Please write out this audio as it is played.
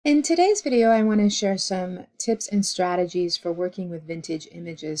In today's video, I want to share some tips and strategies for working with vintage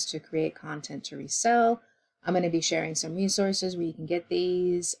images to create content to resell. I'm going to be sharing some resources where you can get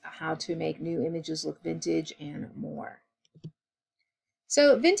these, how to make new images look vintage, and more.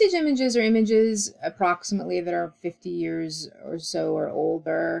 So vintage images are images approximately that are 50 years or so or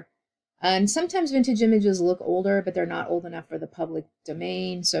older. And sometimes vintage images look older, but they're not old enough for the public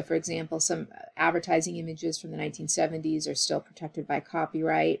domain. So for example, some advertising images from the 1970s are still protected by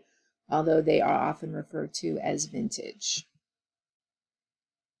copyright, although they are often referred to as vintage.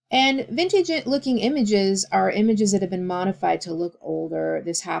 And vintage looking images are images that have been modified to look older.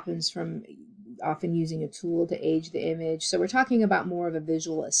 This happens from often using a tool to age the image. So we're talking about more of a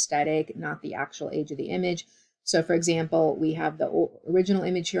visual aesthetic, not the actual age of the image. So for example, we have the original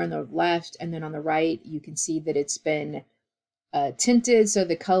image here on the left, and then on the right, you can see that it's been tinted, so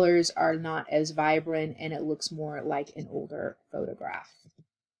the colors are not as vibrant and it looks more like an older photograph.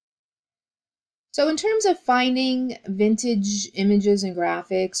 So in terms of finding vintage images and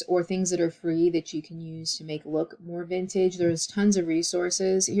graphics or things that are free that you can use to make look more vintage, there's tons of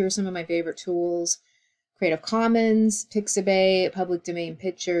resources. Here are some of my favorite tools: Creative Commons, Pixabay, Public Domain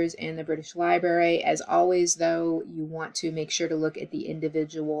Pictures, and the British Library. As always, though, you want to make sure to look at the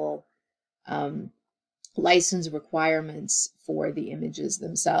individual license requirements for the images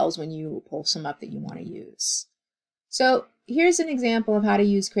themselves when you pull some up that you want to use. So here's an example of how to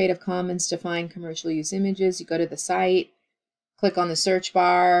use Creative Commons to find commercial use images. You go to the site, click on the search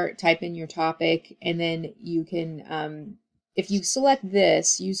bar, type in your topic, and then you can, if you select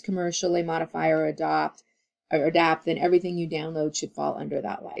this, use commercially, modify, or adapt, then everything you download should fall under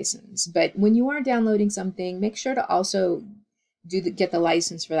that license. But when you are downloading something, make sure to also get the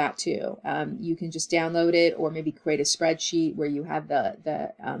license for that too. You can just download it, or maybe create a spreadsheet where you have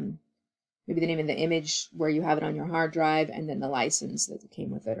maybe the name of the image where you have it on your hard drive, and then the license that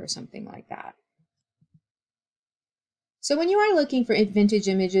came with it or something like that. So when you are looking for vintage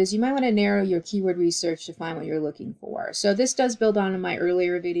images, you might want to narrow your keyword research to find what you're looking for. So this does build on my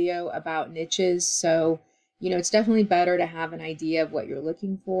earlier video about niches. So, it's definitely better to have an idea of what you're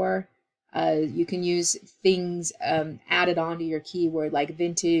looking for. You can use things added onto your keyword like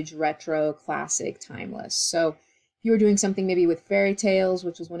vintage, retro, classic, timeless. So if you were doing something maybe with fairy tales,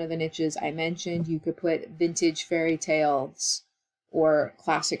 which was one of the niches I mentioned, you could put vintage fairy tales or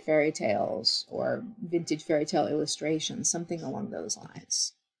classic fairy tales or vintage fairy tale illustrations, something along those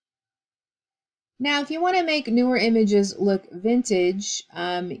lines. Now, if you want to make newer images look vintage,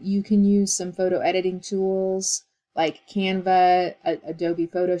 you can use some photo editing tools like Canva, Adobe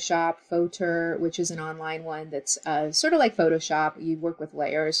Photoshop, Photor, which is an online one that's sort of like Photoshop. You work with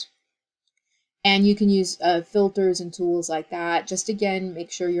layers. And you can use filters and tools like that. Just again,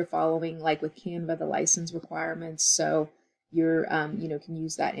 make sure you're following, like with Canva, the license requirements, so you're, can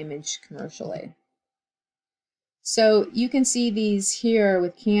use that image commercially. So you can see these here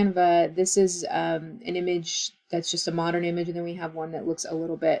with Canva. This is an image that's just a modern image, and then we have one that looks a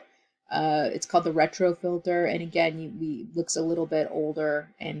little bit, it's called the retro filter, and again, looks a little bit older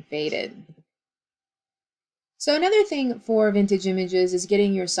and faded. So another thing for vintage images is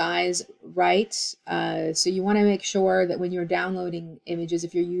getting your size right. So you want to make sure that when you're downloading images,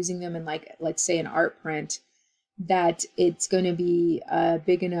 if you're using them in, like, let's say an art print, that it's going to be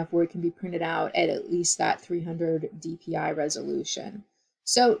big enough where it can be printed out at least that 300 DPI resolution.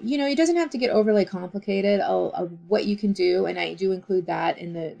 So, it doesn't have to get overly complicated of what you can do, and I do include that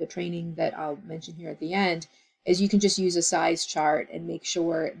in the training that I'll mention here at the end, is you can just use a size chart and make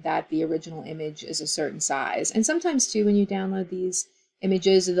sure that the original image is a certain size. And sometimes too, when you download these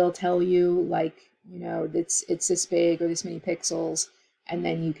images, they'll tell you, like, it's this big or this many pixels, and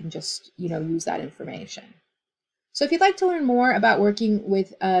then you can just, use that information. So if you'd like to learn more about working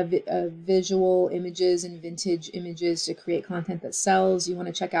with visual images and vintage images to create content that sells, you want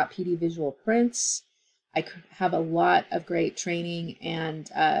to check out PD Visual Prints. I have a lot of great training and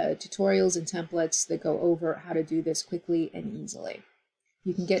tutorials and templates that go over how to do this quickly and easily.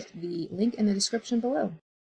 You can get the link in the description below.